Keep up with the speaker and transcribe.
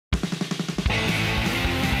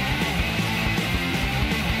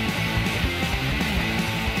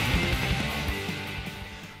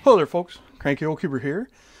Hello there folks, Cranky here.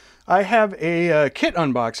 I have a kit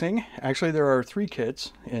unboxing. Actually there are 3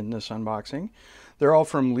 kits in this unboxing. They're all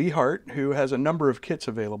from Lee Hart, who has a number of kits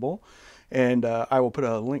available, and I will put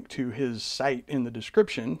a link to his site in the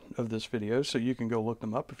description of this video so you can go look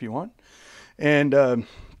them up if you want. And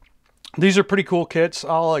these are pretty cool kits.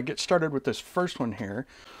 I'll get started with this first one here.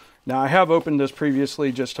 Now I have opened this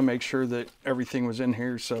previously just to make sure that everything was in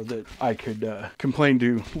here so that I could complain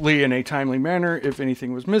to Lee in a timely manner if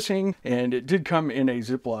anything was missing. And it did come in a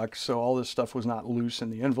Ziploc, so all this stuff was not loose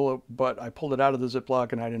in the envelope, but I pulled it out of the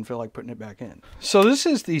Ziploc and I didn't feel like putting it back in. So this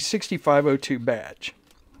is the 6502 badge,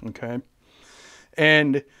 okay?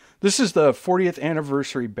 And this is the 40th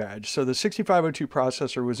anniversary badge. So the 6502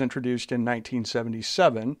 processor was introduced in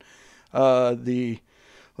 1977.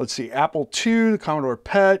 Let's see, Apple II, the Commodore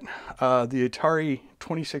PET, the Atari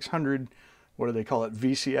 2600, what do they call it,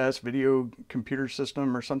 VCS, Video Computer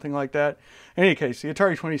System or something like that. In any case, the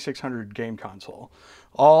Atari 2600 game console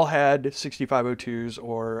all had 6502s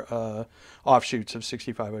or offshoots of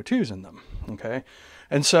 6502s in them, okay?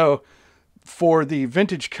 And so for the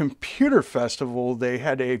Vintage Computer Festival, they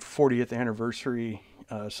had a 40th anniversary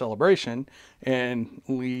celebration, and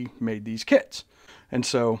Lee made these kits. And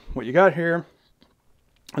so what you got here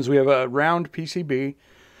is we have a round PCB.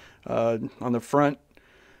 On the front,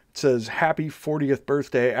 it says Happy 40th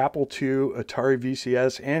Birthday Apple II, Atari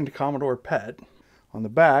VCS, and Commodore PET. On the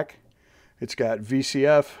back, it's got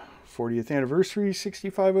VCF 40th Anniversary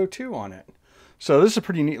 6502 on it. So this is a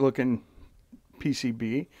pretty neat looking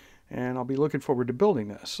PCB, and I'll be looking forward to building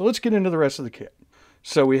this. So let's get into the rest of the kit.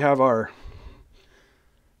 So we have our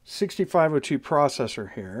 6502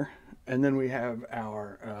 processor here. And then we have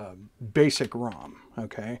our basic ROM,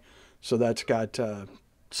 okay? So that's got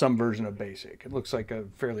some version of basic. It looks like a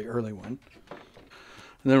fairly early one. And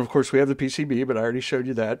then, of course, we have the PCB, but I already showed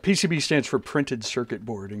you that. PCB stands for printed circuit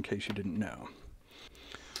board, in case you didn't know.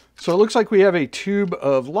 So it looks like we have a tube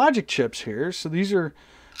of logic chips here. So these are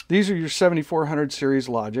your 7400 series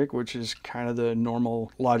logic, which is kind of the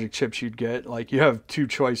normal logic chips you'd get. Like you have 2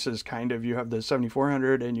 choices, kind of. You have the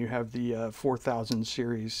 7400 and you have the 4000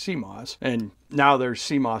 series CMOS. And now there's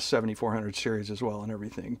CMOS 7400 series as well and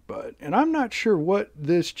everything. And I'm not sure what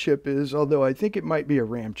this chip is, although I think it might be a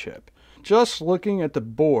RAM chip. Just looking at the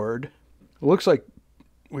board, it looks like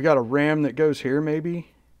we got a RAM that goes here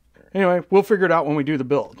maybe. Anyway, we'll figure it out when we do the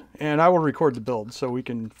build. And I will record the build so we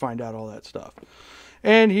can find out all that stuff.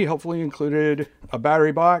 And he hopefully included a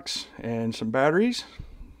battery box and some batteries.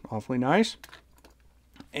 Awfully nice.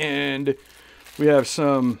 And we have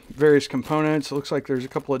some various components. It looks like there's a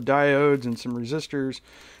couple of diodes and some resistors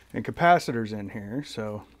and capacitors in here.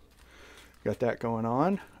 So got that going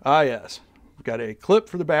on. Ah, yes. We've got a clip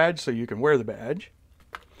for the badge so you can wear the badge.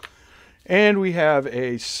 And we have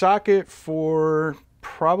a socket for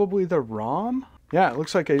probably the ROM. Yeah, it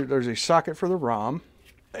looks like there's a socket for the ROM.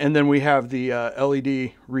 And then we have the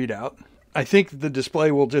LED readout. I think the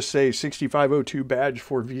display will just say 6502 badge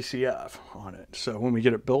for VCF on it. So when we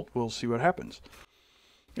get it built, we'll see what happens.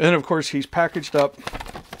 And then, of course, he's packaged up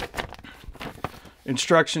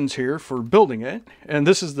instructions here for building it. And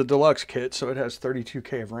this is the deluxe kit, so it has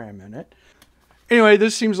 32K of RAM in it. Anyway,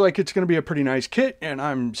 this seems like it's going to be a pretty nice kit, and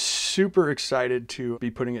I'm super excited to be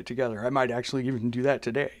putting it together. I might actually even do that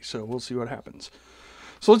today, so we'll see what happens.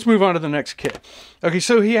 So let's move on to the next kit. Okay,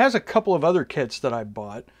 so he has a couple of other kits that I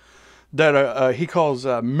bought that he calls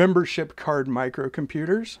membership card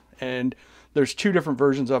microcomputers. And there's 2 different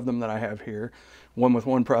versions of them that I have here. One with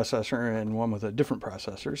one processor and one with a different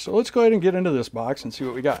processor. So let's go ahead and get into this box and see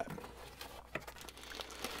what we got.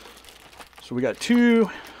 So we got 2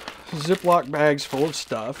 Ziploc bags full of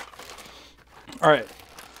stuff. All right,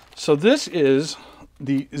 so this is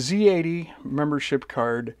the Z80 membership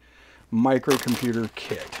card microcomputer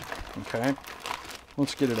kit. Okay,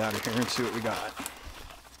 let's get it out of here and see what we got.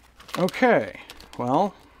 Okay,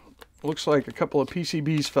 well, looks like a couple of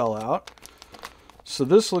PCBs fell out. So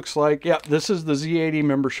this looks like, yeah, this is the Z80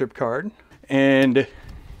 membership card, and I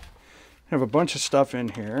have a bunch of stuff in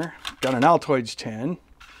here. Got an Altoids 10.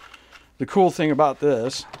 The cool thing about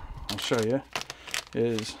this, I'll show you,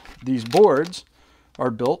 is these boards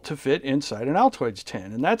are built to fit inside an Altoids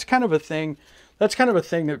 10, and that's kind of a thing. That's kind of a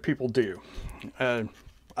thing that people do. I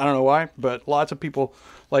don't know why, but lots of people,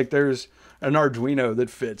 like there's an Arduino that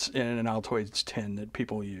fits in an Altoids 10 that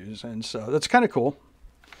people use. And so that's kind of cool.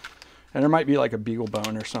 And there might be like a Beagle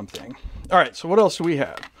Bone or something. All right, so what else do we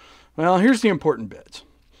have? Well, here's the important bits.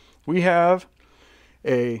 We have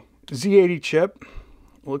a Z80 chip.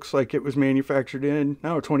 Looks like it was manufactured in,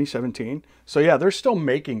 2017. So yeah, they're still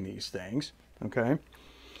making these things, okay?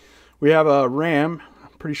 We have a RAM.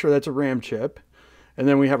 I'm pretty sure that's a RAM chip. And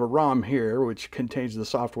then we have a ROM here, which contains the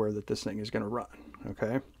software that this thing is going to run.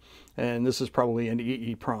 Okay. And this is probably an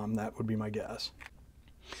EEPROM. That would be my guess.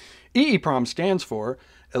 EEPROM stands for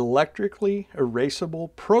Electrically Erasable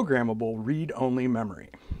Programmable Read-Only Memory.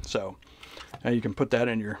 So now you can put that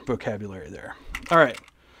in your vocabulary there. All right.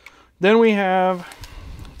 Then we have,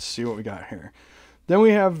 let's see what we got here. Then we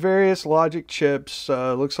have various logic chips.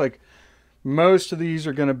 Looks like most of these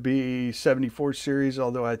are going to be 74 series,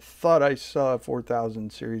 although I thought I saw a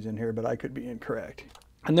 4000 series in here, but I could be incorrect.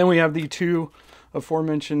 And then we have the two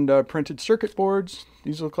aforementioned printed circuit boards.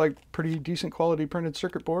 These look like pretty decent quality printed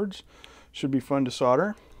circuit boards. Should be fun to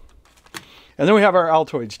solder. And then we have our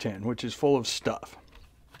Altoids tin, which is full of stuff.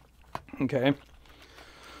 Okay.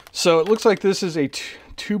 So it looks like this is a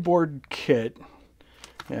two-board kit.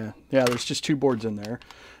 Yeah, there's just two boards in there.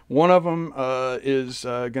 One of them is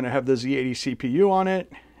going to have the Z80 CPU on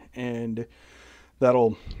it, and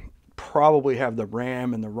that'll probably have the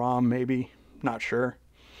RAM and the ROM, maybe. Not sure.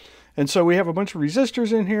 And so we have a bunch of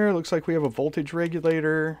resistors in here. Looks like we have a voltage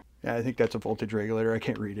regulator. Yeah, I think that's a voltage regulator. I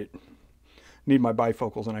can't read it. Need my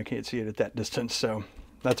bifocals and I can't see it at that distance, so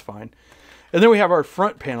that's fine. And then we have our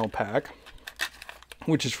front panel pack,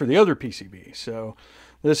 which is for the other PCB. So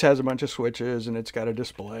this has a bunch of switches and it's got a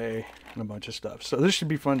display and a bunch of stuff. So this should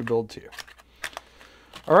be fun to build too.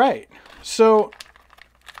 All right, so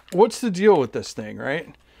what's the deal with this thing,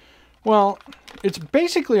 right? Well, it's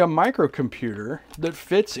basically a microcomputer that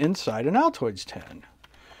fits inside an Altoids tin.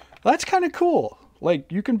 That's kind of cool.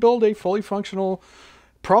 Like, you can build a fully functional,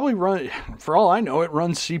 probably run, for all I know, it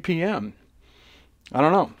runs CPM. I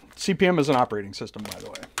don't know. CPM is an operating system, by the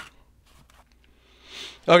way.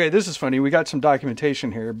 Okay, this is funny. We got some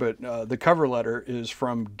documentation here, but the cover letter is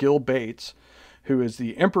from Gil Bates, who is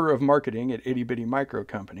the emperor of marketing at Itty Bitty Micro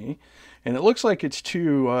Company. And it looks like it's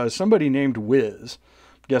to somebody named Wiz.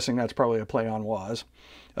 Guessing that's probably a play on Woz.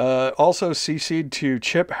 Also CC'd to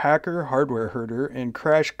Chip Hacker, Hardware Herder, and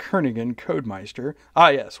Crash Kernighan, Codemeister. Ah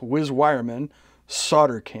yes, Wiz Wireman,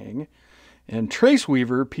 Solder King, and Trace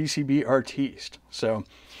Weaver, PCB Artiste. So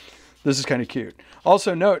this is kind of cute.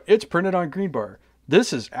 Also note, it's printed on greenbar.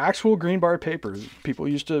 This is actual greenbar paper. People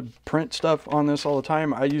used to print stuff on this all the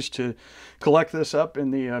time. I used to collect this up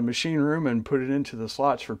in the machine room and put it into the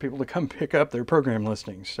slots for people to come pick up their program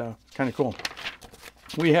listings. So kind of cool.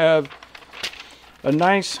 We have a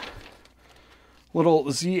nice little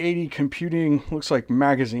Z80 computing, looks like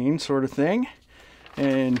magazine sort of thing.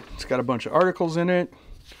 And it's got a bunch of articles in it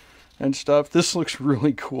and stuff. This looks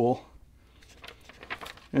really cool.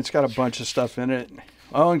 And it's got a bunch of stuff in it.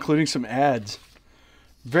 Oh, including some ads.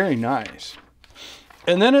 Very nice.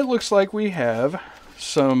 And then it looks like we have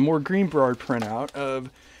some more greenbar printout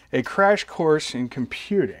of a crash course in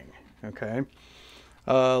computing. Okay.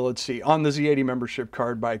 Let's see, on the Z80 membership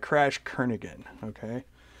card by Crash Kernighan. Okay,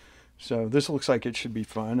 so this looks like it should be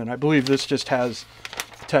fun, and I believe this just has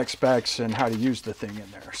tech specs and how to use the thing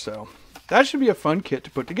in there. So that should be a fun kit to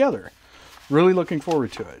put together. Really looking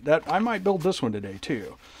forward to it. I might build this one today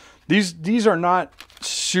too. These are not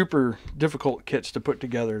super difficult kits to put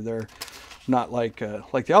together. They're not like the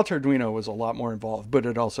Arduino was a lot more involved, but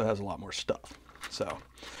it also has a lot more stuff. So,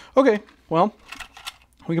 okay, well,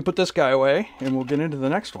 we can put this guy away and we'll get into the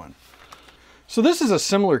next one. So this is a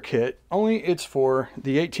similar kit, only it's for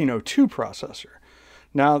the 1802 processor.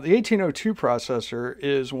 Now the 1802 processor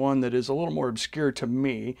is one that is a little more obscure to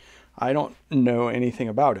me. I don't know anything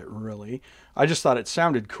about it really. I just thought it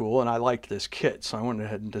sounded cool and I liked this kit, so I went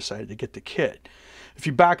ahead and decided to get the kit. If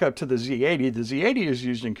you back up to the Z80 is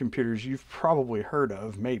used in computers you've probably heard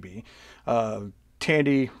of, maybe.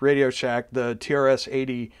 Tandy, Radio Shack, the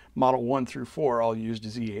TRS-80 Model 1 through 4 all used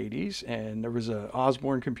Z80s, and there was a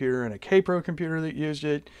Osborne computer and a K-Pro computer that used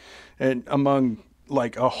it, and among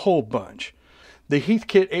like a whole bunch. The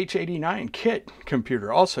Heathkit H89 kit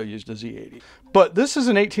computer also used a Z80. But this is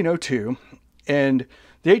an 1802, and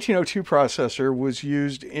the 1802 processor was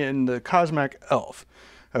used in the Cosmac Elf,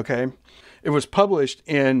 okay? It was published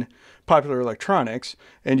in Popular Electronics,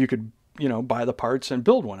 and you could, buy the parts and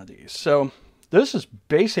build one of these. So this is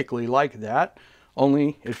basically like that,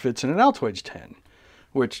 only it fits in an Altoids tin,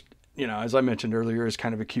 which, as I mentioned earlier, is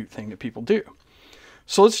kind of a cute thing that people do.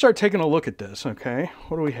 So let's start taking a look at this, okay?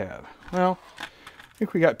 What do we have? Well, I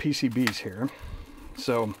think we got PCBs here.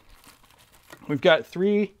 So we've got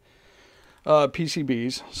 3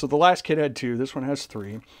 PCBs. So the last kit had 2. This one has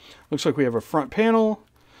 3. Looks like we have a front panel,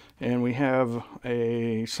 and we have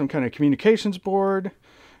some kind of communications board.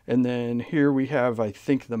 And then here we have, I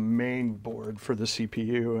think, the main board for the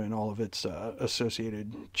CPU and all of its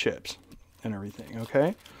associated chips and everything,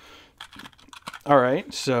 okay? All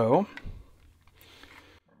right, so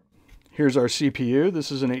Here's our CPU.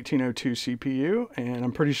 This is an 1802 CPU, and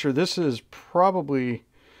I'm pretty sure this is probably,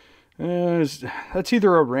 that's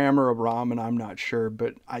either a RAM or a ROM, and I'm not sure,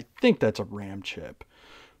 but I think that's a RAM chip.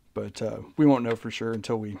 But we won't know for sure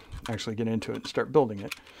until we actually get into it and start building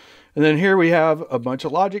it. And then here we have a bunch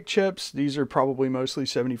of logic chips. These are probably mostly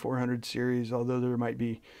 7400 series, although there might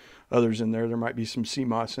be others in there. There might be some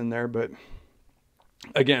CMOS in there, but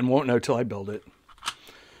again, won't know till I build it.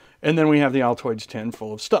 And then we have the Altoids tin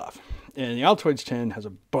full of stuff. And the Altoids tin has a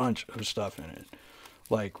bunch of stuff in it.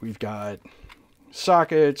 Like we've got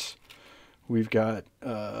sockets, we've got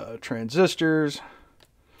transistors.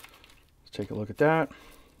 Let's take a look at that.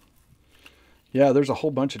 Yeah, there's a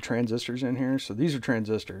whole bunch of transistors in here. So these are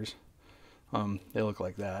transistors. They look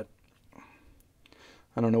like that.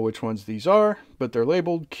 I don't know which ones these are, but they're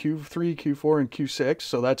labeled Q3, Q4, and Q6,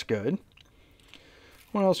 so that's good.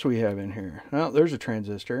 What else do we have in here? Well, there's a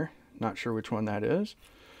transistor. Not sure which one that is.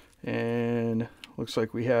 And looks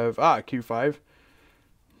like we have Q5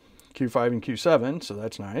 and Q7, so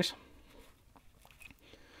that's nice.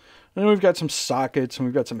 And then we've got some sockets, and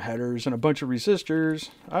we've got some headers, and a bunch of resistors.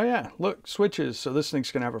 Oh yeah, look, switches. So this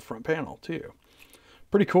thing's going to have a front panel too.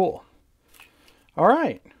 Pretty cool. All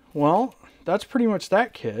right, well, that's pretty much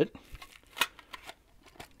that kit.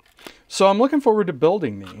 So I'm looking forward to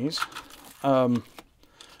building these.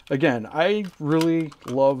 Again, I really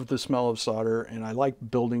love the smell of solder, and I like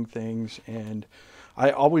building things, and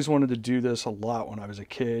I always wanted to do this a lot when I was a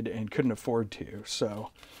kid and couldn't afford to.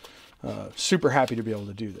 So super happy to be able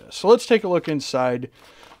to do this. So let's take a look inside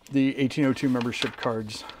the 1802 membership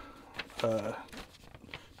cards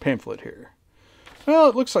pamphlet here. Well,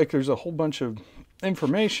 it looks like there's a whole bunch of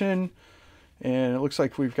information, and it looks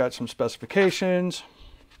like we've got some specifications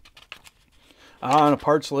on a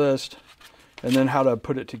parts list, and then how to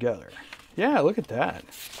put it together. Yeah, look at that.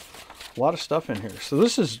 A lot of stuff in here. So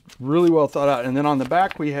this is really well thought out. And then on the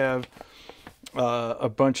back we have a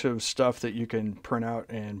bunch of stuff that you can print out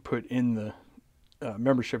and put in the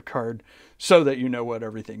membership card so that you know what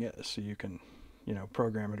everything is. So you can, you know,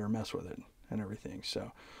 program it or mess with it and everything.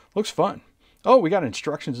 So looks fun. Oh, we got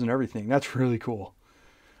instructions and everything. That's really cool.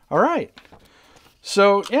 All right.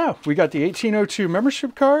 So yeah, we got the 1802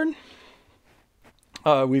 membership card.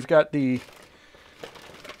 We've got the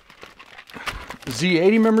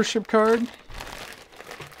Z80 membership card,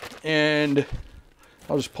 and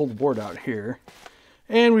I'll just pull the board out here,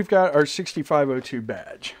 and we've got our 6502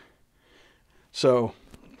 badge. So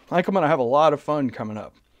I think I'm going to have a lot of fun coming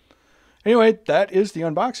up. Anyway, that is the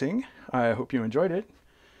unboxing. I hope you enjoyed it.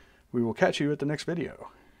 We will catch you at the next video.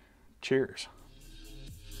 Cheers.